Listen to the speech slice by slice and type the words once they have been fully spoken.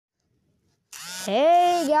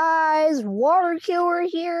Hey guys, Water Killer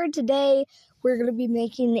here. Today we're going to be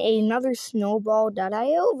making another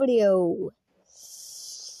snowball.io video.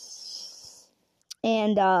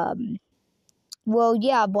 And, well,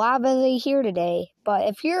 yeah, Blob isn't here today. But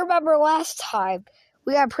if you remember last time,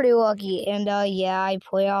 we got pretty lucky. And, yeah, I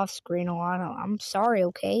play off screen a lot. I'm sorry,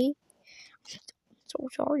 okay? I'm so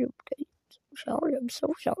sorry, okay? I'm so sorry. I'm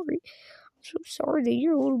so sorry that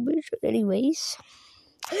you're a little bitch. Anyways.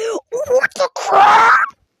 What the crap?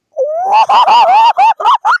 What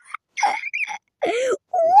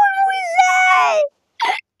was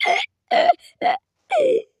that?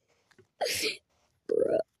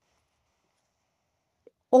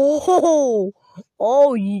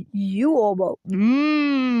 You almost.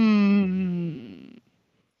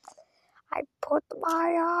 I put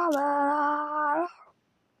my arm out.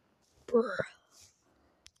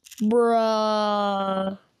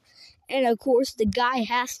 Bruh. And of course, the guy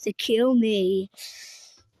has to kill me.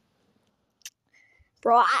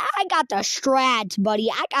 Bro, I got the strats, buddy.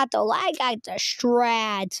 I got the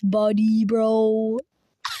strats, buddy, bro.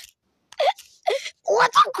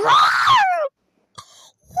 What the crap?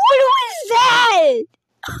 What was that?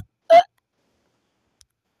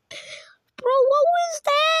 Bro, what was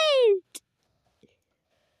that?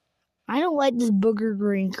 I don't like this booger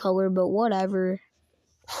green color, but whatever.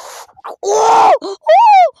 Oh!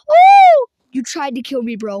 You tried to kill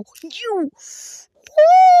me, bro. You.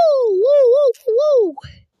 Whoa.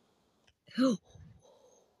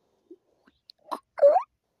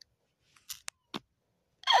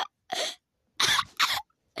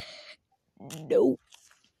 Nope.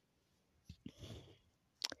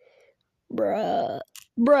 Bruh,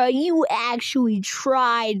 you actually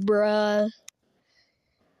tried, bruh.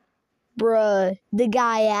 Bruh, the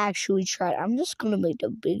guy actually tried. I'm just gonna make the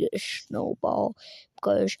biggest snowball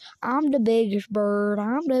because I'm the biggest bird.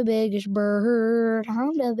 I'm the biggest bird.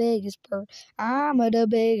 I'm the biggest bird. I'm the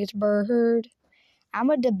biggest bird. I'm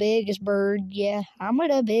the biggest bird, yeah. I'm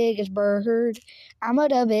the biggest bird. I'm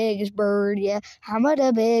the biggest bird, yeah. I'm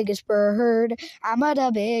the biggest bird. I'm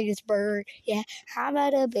the biggest bird, yeah. I'm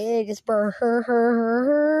the biggest bird.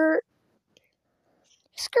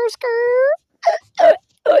 Skr.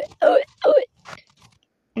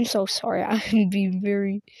 I'm so sorry. I'm being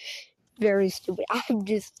very, very stupid. I'm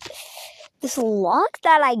just this luck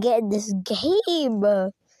that I get in this game.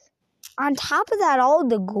 On top of that, all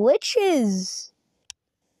the glitches.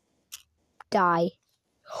 Die.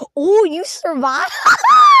 Oh, you survived?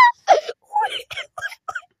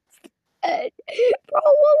 Bro,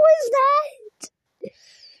 what was that?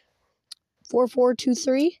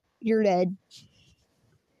 4423, you're dead.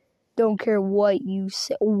 Don't care what you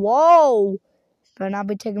say. Whoa! Better not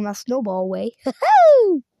be taking my snowball away.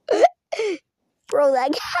 Bro,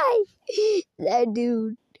 that guy. That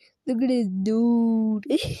dude. Look at this dude.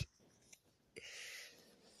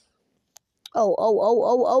 Oh.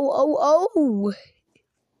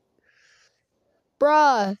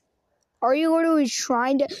 Bruh. Are you literally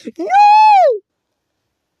trying to... No!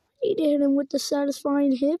 Need to hit him with the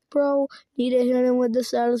satisfying hit, bro. Need to hit him with the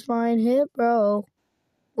satisfying hit, bro.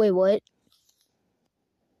 Wait, what?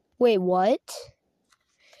 Wait, what?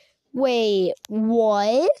 Wait,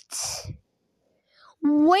 what?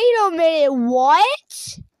 Wait a minute,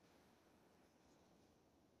 what?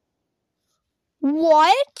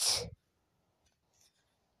 What?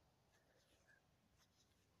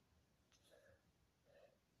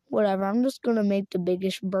 Whatever, I'm just gonna make the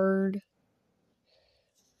biggest bird.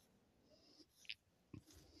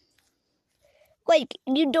 Like,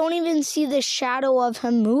 you don't even see the shadow of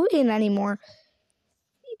him moving anymore.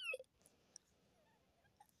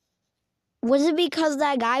 Was it because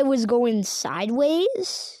that guy was going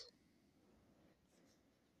sideways?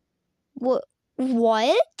 What?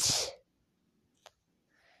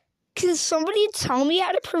 Can somebody tell me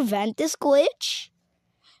how to prevent this glitch?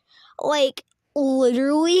 Like,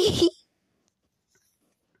 literally?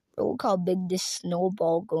 Bro, look how big this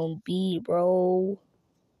snowball gonna be, bro.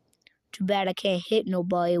 Too bad I can't hit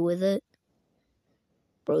nobody with it.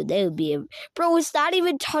 Bro, that would be Bro, it's not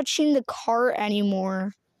even touching the cart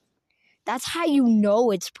anymore. That's how you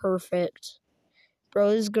know it's perfect. Bro,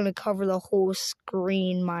 this is gonna cover the whole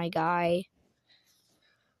screen, my guy.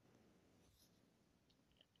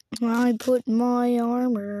 I put my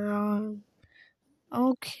armor on.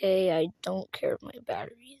 Okay, I don't care if my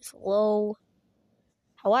battery is low.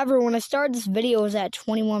 However, when I started this video, it was at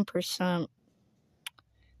 21%.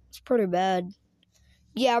 It's pretty bad.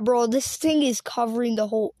 Yeah, bro, this thing is covering the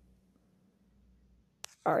whole...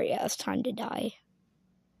 Alright, yeah, it's time to die.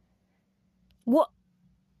 What?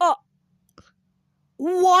 What?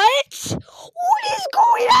 What is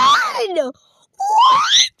going on?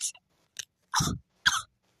 What?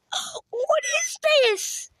 What is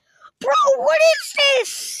this? Bro, what is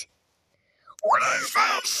this? What is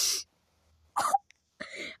this?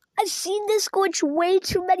 I've seen this glitch way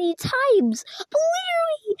too many times.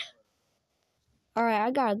 Literally. Alright,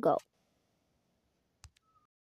 I gotta go.